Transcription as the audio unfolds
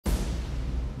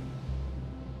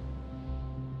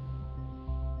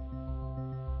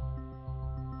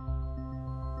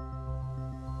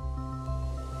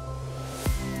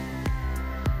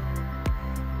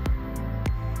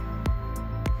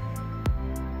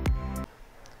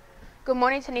Good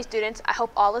morning, Tenney students. I hope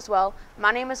all is well.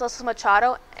 My name is Alyssa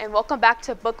Machado, and welcome back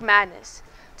to Book Madness.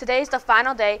 Today is the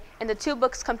final day, and the two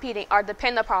books competing are The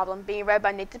Panda Problem, being read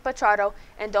by Nathan Pachado,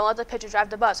 and Don't Let the Pigeon Drive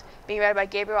the Bus, being read by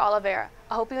Gabriel Oliveira.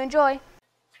 I hope you enjoy.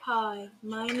 Hi,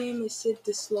 my name is Sid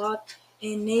the Sloth,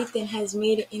 and Nathan has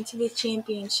made it into the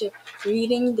championship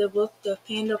reading the book The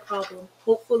Panda Problem.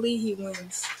 Hopefully he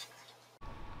wins.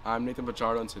 I'm Nathan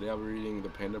Pachardo, and today I'll be reading The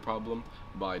Panda Problem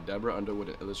by Deborah Underwood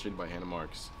and illustrated by Hannah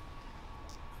Marks.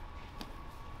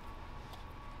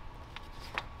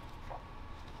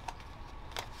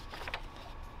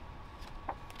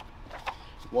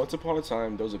 Once upon a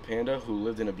time, there was a panda who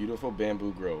lived in a beautiful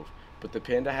bamboo grove, but the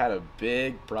panda had a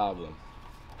big problem.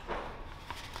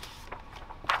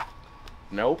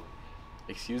 Nope.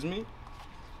 Excuse me?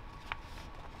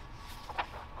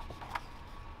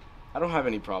 I don't have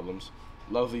any problems.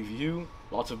 Lovely view,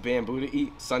 lots of bamboo to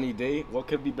eat, sunny day, what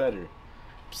could be better?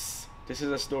 Psst, this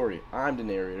is a story. I'm the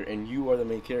narrator and you are the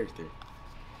main character.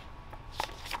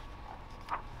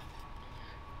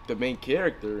 The main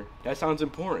character? That sounds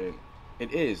important.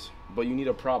 It is, but you need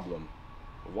a problem.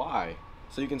 Why?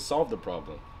 So you can solve the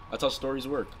problem. That's how stories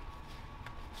work.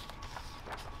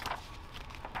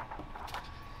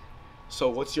 So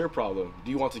what's your problem?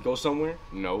 Do you want to go somewhere?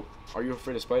 Nope. Are you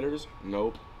afraid of spiders?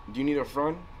 Nope. Do you need a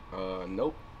friend?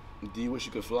 Nope. Do you wish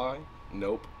you could fly?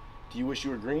 Nope. Do you wish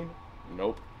you were green?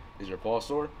 Nope. Is your paw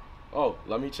sore? Oh,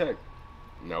 let me check.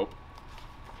 Nope.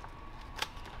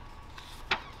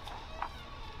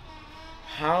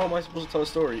 How am I supposed to tell a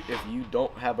story if you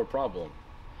don't have a problem?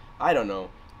 I don't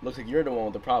know. Looks like you're the one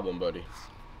with the problem, buddy.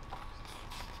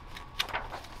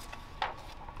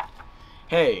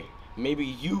 Hey, maybe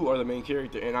you are the main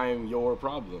character and I am your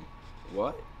problem.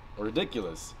 What?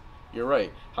 Ridiculous. You're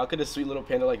right. How could a sweet little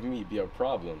panda like me be a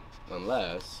problem?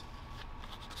 Unless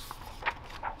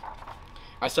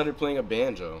I started playing a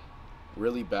banjo.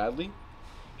 Really badly?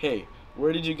 Hey,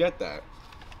 where did you get that?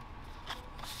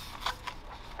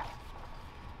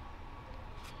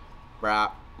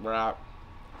 Brap, brap.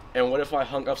 And what if I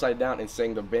hung upside down and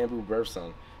sang the bamboo birth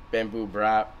song? Bamboo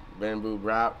brap, bamboo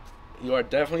brap. You are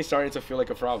definitely starting to feel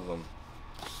like a problem.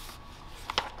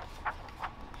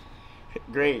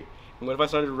 Great. And what if I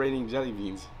started raining jelly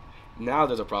beans? Now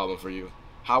there's a problem for you.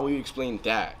 How will you explain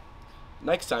that?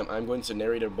 Next time I'm going to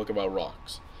narrate a book about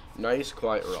rocks. Nice,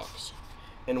 quiet rocks.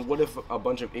 And what if a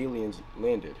bunch of aliens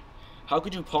landed? How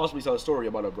could you possibly tell a story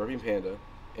about a burping panda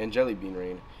and jelly bean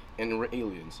rain and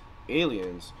aliens?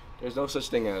 Aliens? There's no such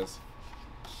thing as...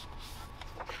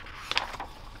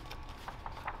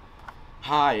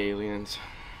 Hi, aliens.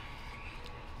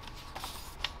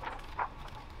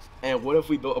 And what if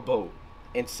we built a boat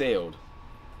and sailed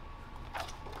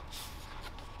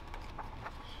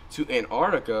to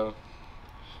Antarctica?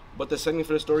 But the setting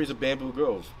for the story is a bamboo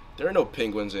grove. There are no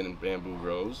penguins in bamboo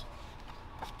groves.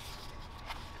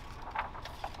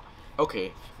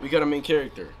 Okay, we got a main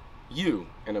character, you,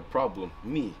 and a problem,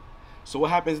 me. So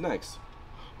what happens next?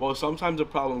 Well, sometimes the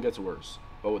problem gets worse,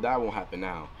 but that won't happen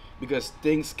now because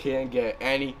things can't get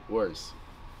any worse.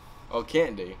 Oh,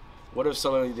 can't they? What if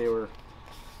suddenly they were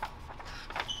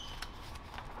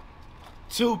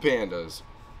two pandas?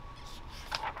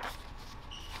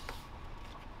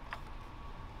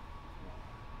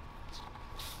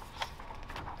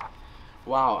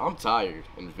 Wow, I'm tired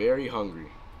and very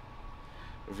hungry.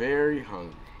 Very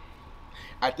hungry.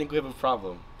 I think we have a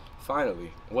problem.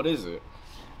 Finally, what is it?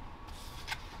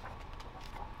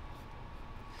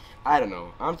 I don't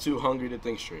know. I'm too hungry to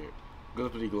think straight.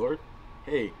 Glippity glort?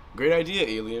 Hey, great idea,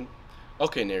 alien.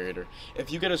 Okay, narrator.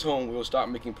 If you get us home, we will stop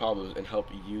making problems and help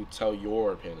you tell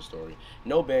your panda story.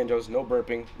 No banjos, no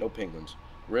burping, no penguins.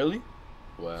 Really?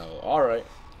 Well, alright.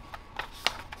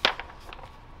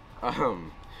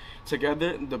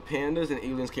 Together, the pandas and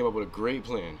aliens came up with a great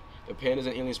plan. The pandas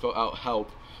and aliens spelled out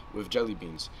help with jelly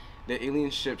beans. The alien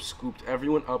ship scooped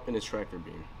everyone up in its tractor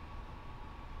beam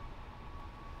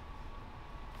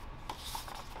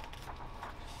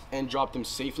and dropped them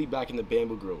safely back in the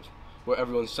bamboo grove, where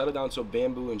everyone settled down to a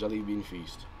bamboo and jelly bean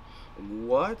feast.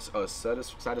 What a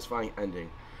satisfying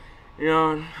ending. You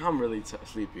know, I'm really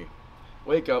sleepy.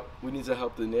 Wake up, we need to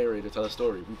help the narrator tell a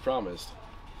story, we promised.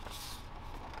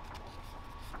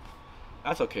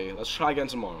 That's okay, let's try again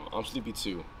tomorrow. I'm sleepy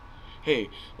too.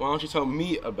 Hey, why don't you tell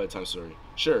me a bedtime story?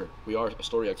 Sure, we are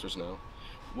story experts now.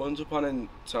 Once upon a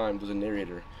time, there was a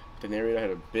narrator. But the narrator had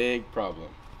a big problem.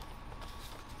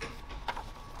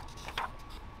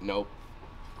 Nope.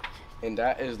 And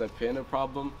that is The Panda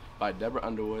Problem by Deborah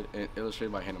Underwood and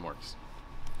illustrated by Hannah Marks.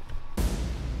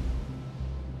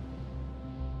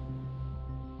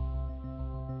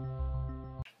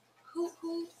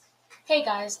 Who? Hey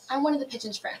guys, I'm one of the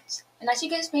Pigeon's friends, and as you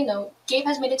guys may know, Gabe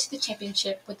has made it to the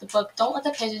championship with the book Don't Let the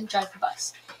Pigeon Drive the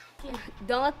Bus.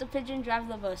 Don't Let the Pigeon Drive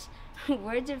the Bus.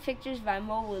 Words and pictures by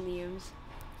Mo Williams.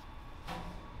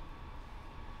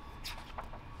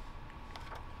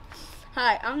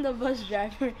 Hi, I'm the bus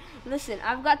driver. Listen,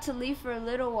 I've got to leave for a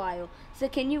little while, so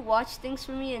can you watch things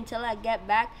for me until I get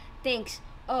back? Thanks.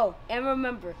 Oh, and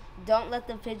remember, don't let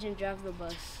the pigeon drive the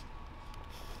bus.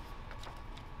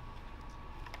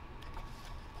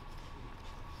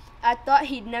 I thought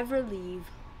he'd never leave.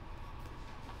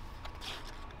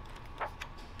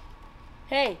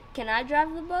 Hey, can I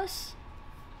drive the bus?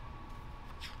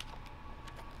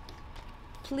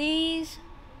 Please?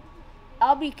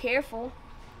 I'll be careful.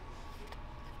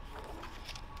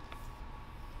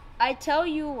 I tell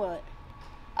you what,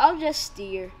 I'll just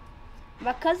steer.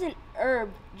 My cousin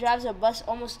Herb drives a bus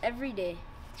almost every day.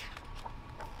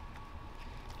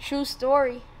 True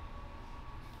story.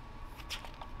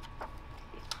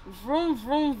 Vroom,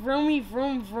 vroom, vroomy,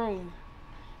 vroom, vroom.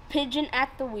 Pigeon at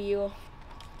the wheel.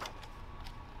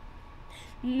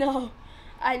 No,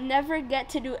 I never get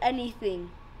to do anything.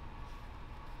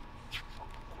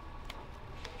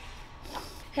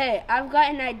 Hey, I've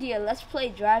got an idea. Let's play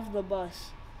drive the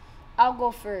bus. I'll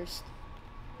go first.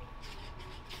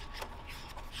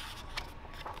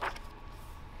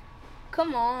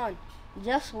 Come on,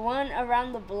 just one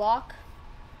around the block.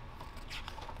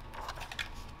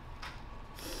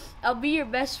 I'll be your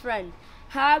best friend.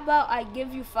 How about I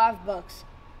give you $5?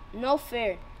 No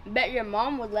fair. Bet your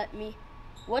mom would let me.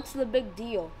 What's the big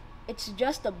deal? It's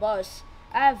just a bus.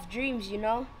 I have dreams, you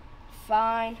know.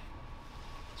 Fine.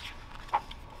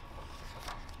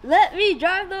 Let me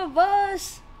drive the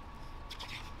bus.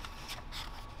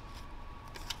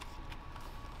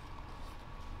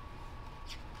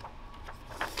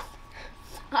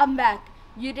 I'm back.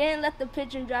 You didn't let the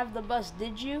pigeon drive the bus,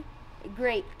 did you?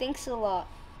 Great, thanks a lot.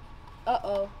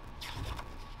 Uh-oh.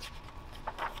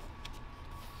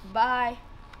 Bye.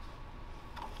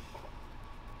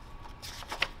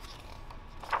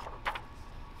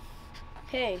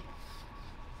 Hey.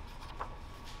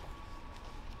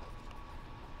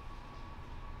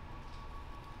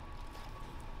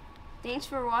 Thanks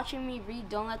for watching me read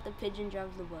Don't Let the Pigeon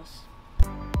Drive the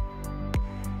Bus.